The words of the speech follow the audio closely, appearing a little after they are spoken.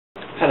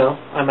Hello,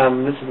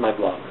 this is my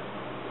blog.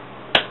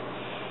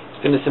 It's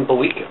been a simple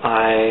week.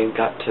 I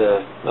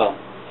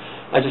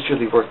just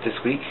really worked this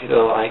week,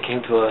 so I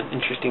came to an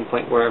interesting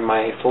point where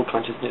my full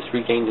consciousness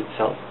regained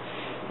itself,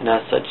 and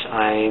as such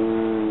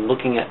I'm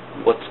looking at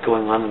what's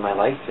going on in my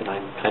life, and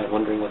I'm kind of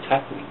wondering what's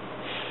happening.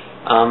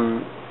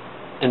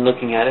 And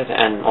looking at it,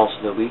 and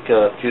also the week,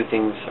 a few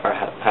things are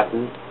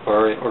happened,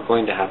 or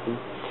going to happen.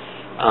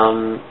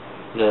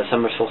 The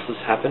summer solstice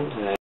happened,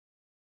 and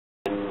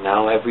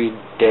now every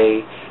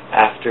day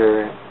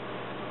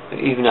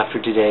even after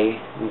today,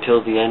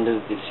 until the end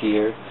of this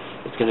year,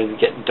 it's going to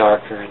get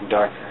darker and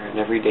darker, and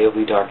every day will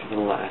be darker than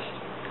the last.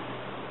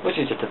 Which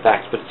is just a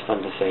fact, but it's fun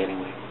to say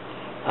anyway.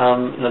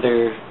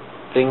 Another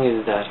thing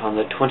is that on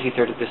the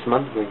 23rd of this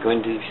month, we're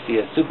going to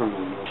see a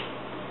supermoon.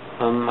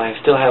 I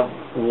still have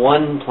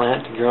one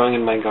plant growing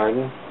in my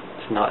garden.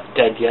 It's not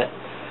dead yet,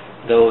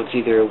 though it's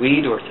either a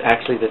weed or it's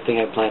actually the thing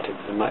I planted.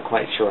 I'm not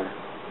quite sure.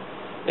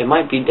 It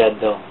might be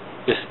dead though,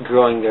 just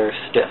growing there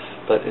stiff,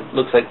 but it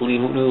looks like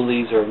new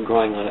leaves are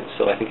growing on it,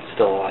 so I think it's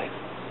still alive.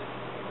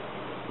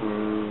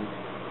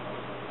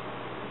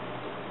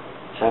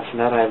 Aside from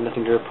that, I have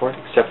nothing to report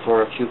except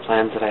for a few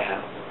plans that I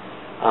have.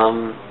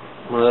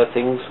 One of the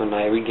things when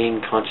I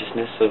regain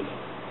consciousness of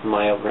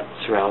my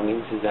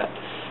surroundings is that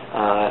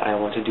I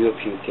want to do a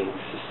few things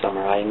this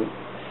summer.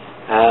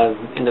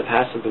 In the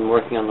past, I've been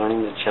working on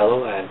learning the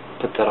cello. I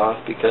put that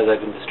off because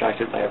I've been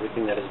distracted by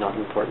everything that is not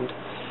important.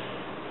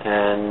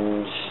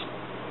 And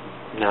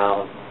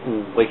now,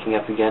 waking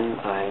up again,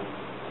 I'm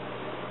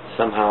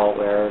somehow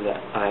aware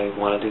that I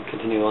wanted to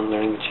continue on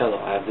learning the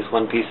cello. I have this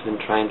one piece I've been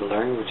trying to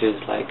learn, which is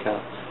like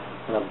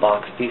one of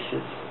Bach's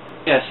pieces.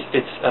 Yes,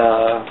 it's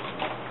a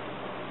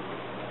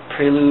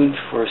prelude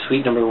for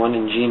Suite No. 1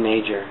 in G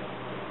major,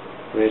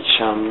 which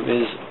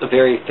is a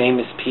very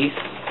famous piece.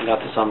 I got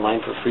this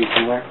online for free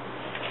somewhere.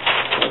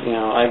 But,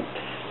 I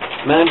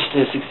managed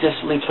to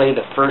successfully play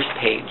the first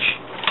page.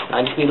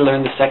 I just need to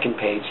learn the second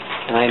page,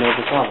 and I know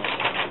the song.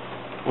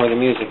 Or the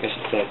music, I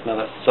should say. It's not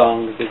a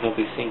song because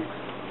nobody sings.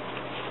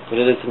 But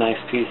it is a nice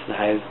piece. It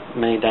has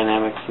many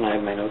dynamics, and I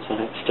have my notes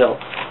on it still.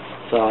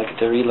 So I get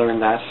to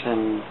relearn that,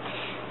 and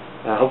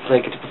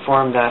hopefully I get to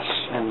perform that,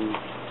 and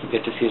you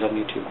get to see it on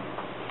YouTube.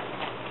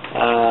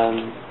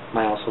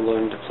 I also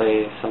learned to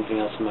play something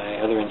else on my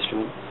other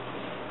instrument.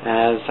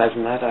 Aside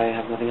from that, I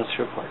have nothing else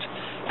to report.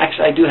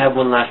 Actually, I do have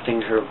one last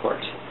thing to report.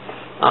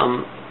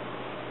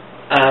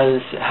 As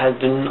has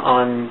been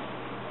on,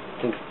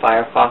 I think,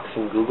 Firefox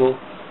and Google,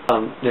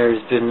 there's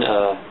been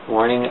a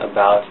warning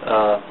about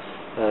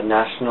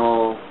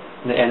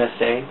the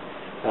NSA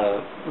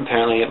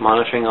apparently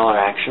monitoring all our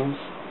actions,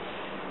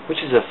 which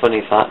is a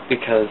funny thought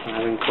because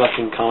I've been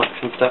collecting comics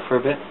and stuff for a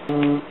bit.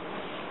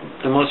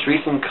 The most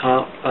recent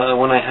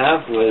one I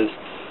have was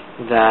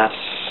that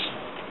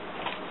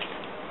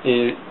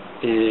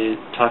it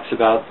talks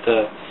about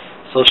the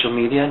social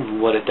media and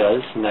what it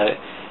does, and that it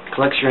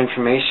collects your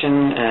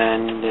information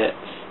and it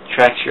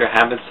tracks your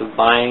habits of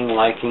buying,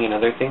 liking, and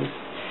other things.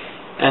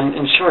 And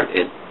in short,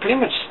 it pretty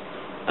much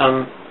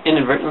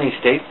inadvertently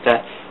states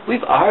that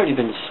we've already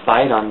been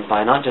spied on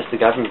by not just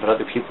the government but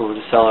other people to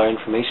sell our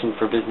information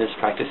for business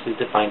practices,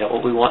 to find out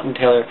what we want and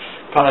tailor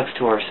products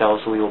to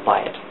ourselves so we will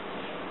buy it.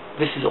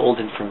 This is old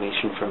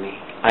information for me.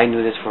 I knew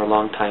this for a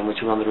long time,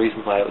 which is one of the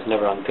reasons why I was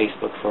never on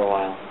Facebook for a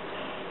while.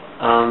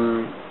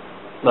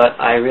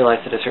 But I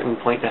realized at a certain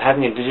point that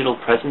having a digital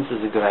presence is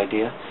a good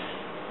idea.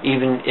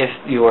 Even if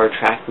you are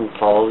tracked and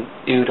followed,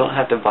 you don't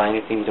have to buy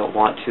anything you don't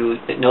want to.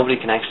 Nobody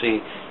can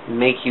actually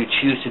make you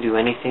choose to do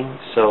anything,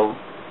 so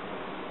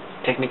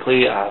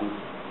technically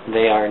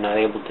they are not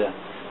able to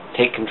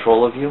take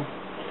control of you.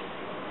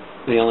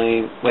 The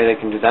only way they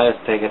can do that is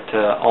they get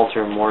to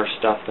alter more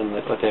stuff than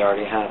what they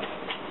already have.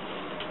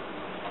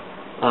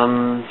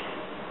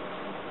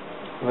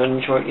 But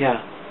in short,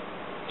 yeah,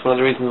 it's one of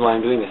the reasons why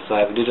I'm doing this. So I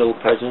have a digital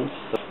presence.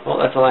 Well,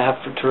 that's all I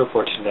have to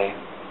report today.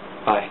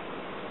 Bye.